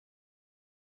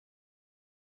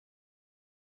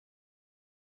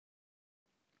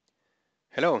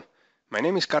Hello, my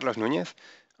name is Carlos Núñez,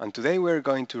 and today we're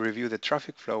going to review the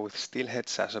traffic flow with SteelHead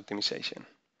SaaS optimization.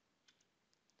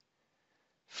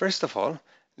 First of all,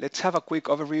 let's have a quick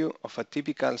overview of a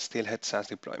typical SteelHead SaaS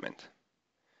deployment.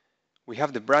 We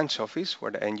have the branch office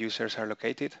where the end users are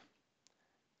located,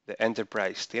 the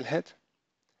enterprise SteelHead.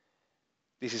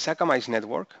 This is Akamai's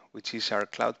network, which is our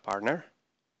cloud partner.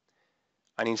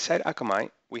 And inside Akamai,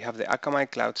 we have the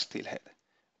Akamai Cloud SteelHead,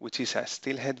 which is a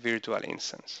SteelHead virtual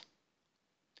instance.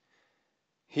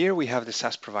 Here we have the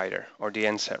SaaS provider, or the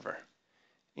end server.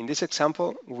 In this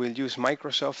example, we'll use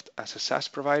Microsoft as a SaaS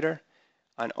provider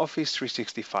and Office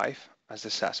 365 as the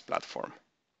SaaS platform.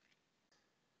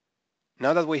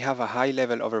 Now that we have a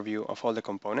high-level overview of all the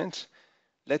components,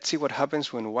 let's see what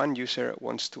happens when one user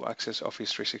wants to access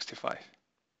Office 365.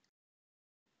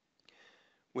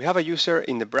 We have a user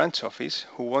in the branch office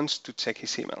who wants to check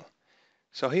his email.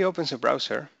 So he opens a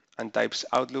browser and types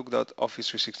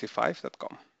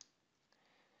outlook.office365.com.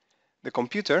 The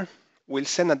computer will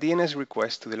send a DNS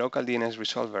request to the local DNS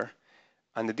resolver,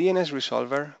 and the DNS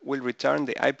resolver will return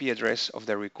the IP address of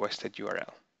the requested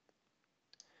URL.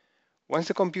 Once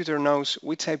the computer knows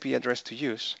which IP address to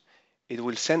use, it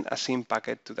will send a SYN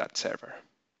packet to that server.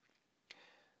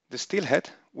 The SteelHead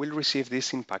will receive this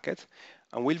SYN packet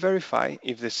and will verify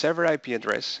if the server IP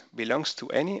address belongs to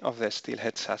any of the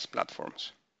SteelHead SaaS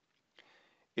platforms.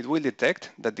 It will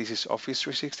detect that this is Office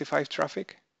 365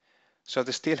 traffic, so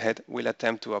the SteelHead will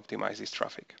attempt to optimize this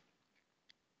traffic.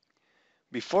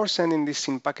 Before sending this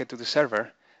SYN packet to the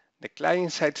server, the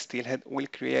client-side SteelHead will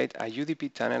create a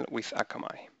UDP tunnel with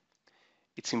Akamai.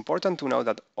 It's important to know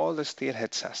that all the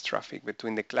SteelHead SaaS traffic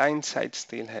between the client-side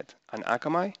SteelHead and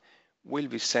Akamai will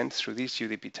be sent through this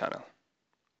UDP tunnel.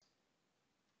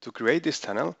 To create this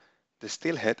tunnel, the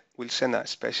SteelHead will send a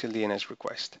special DNS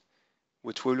request,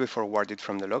 which will be forwarded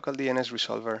from the local DNS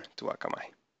resolver to Akamai.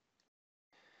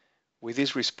 With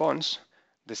this response,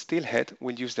 the SteelHead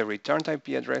will use the returned IP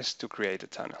address to create a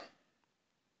tunnel.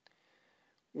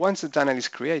 Once the tunnel is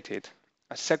created,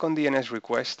 a second DNS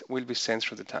request will be sent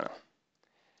through the tunnel.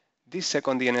 This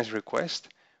second DNS request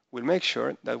will make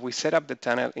sure that we set up the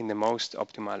tunnel in the most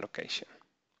optimal location.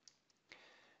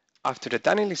 After the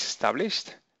tunnel is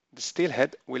established, the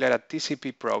SteelHead will add a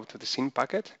TCP probe to the SYN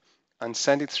packet and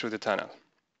send it through the tunnel.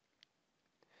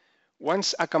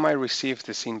 Once Akamai receives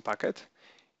the SYN packet,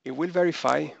 it will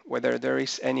verify whether there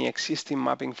is any existing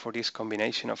mapping for this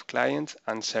combination of client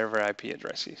and server IP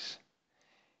addresses.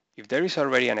 If there is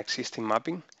already an existing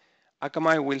mapping,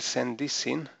 Akamai will send this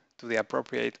SYN to the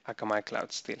appropriate Akamai Cloud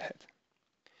SteelHead.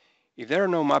 If there are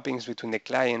no mappings between the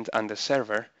client and the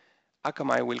server,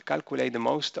 Akamai will calculate the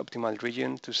most optimal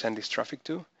region to send this traffic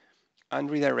to and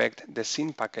redirect the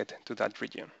SYN packet to that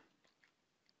region.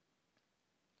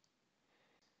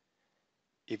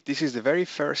 If this is the very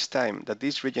first time that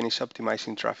this region is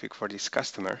optimizing traffic for this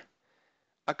customer,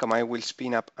 Akamai will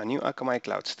spin up a new Akamai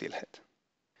Cloud SteelHead.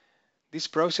 This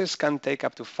process can take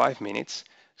up to 5 minutes,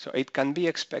 so it can be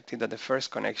expected that the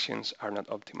first connections are not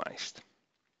optimized.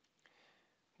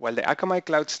 While the Akamai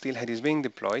Cloud SteelHead is being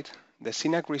deployed, the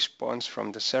SYNAC response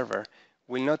from the server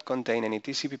will not contain any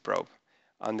TCP probe,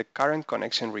 and the current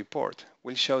connection report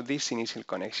will show these initial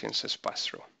connections as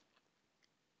pass-through.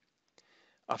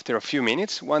 After a few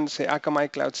minutes, once the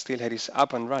Akamai Cloud SteelHead is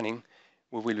up and running,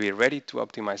 we will be ready to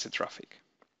optimize the traffic.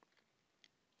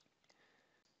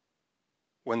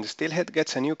 When the SteelHead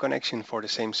gets a new connection for the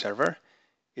same server,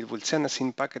 it will send a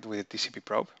SYN packet with a TCP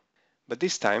probe, but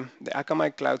this time the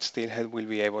Akamai Cloud SteelHead will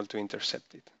be able to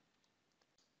intercept it.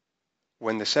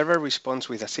 When the server responds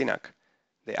with a SYNAC,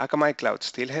 the Akamai Cloud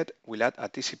SteelHead will add a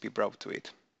TCP probe to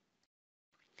it.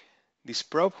 This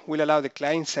probe will allow the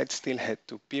client-side SteelHead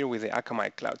to peer with the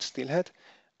Akamai Cloud SteelHead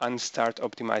and start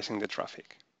optimizing the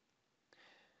traffic.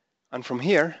 And from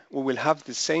here, we will have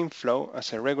the same flow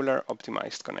as a regular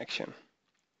optimized connection.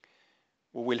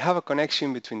 We will have a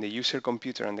connection between the user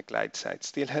computer and the client-side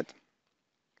SteelHead.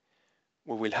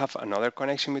 We will have another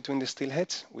connection between the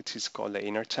SteelHeads, which is called the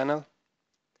inner channel.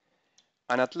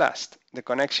 And at last, the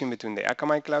connection between the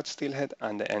Akamai Cloud SteelHead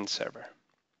and the end server.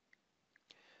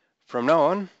 From now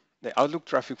on, the Outlook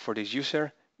traffic for this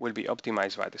user will be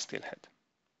optimized by the SteelHead.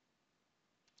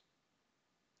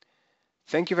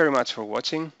 Thank you very much for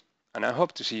watching, and I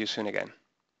hope to see you soon again.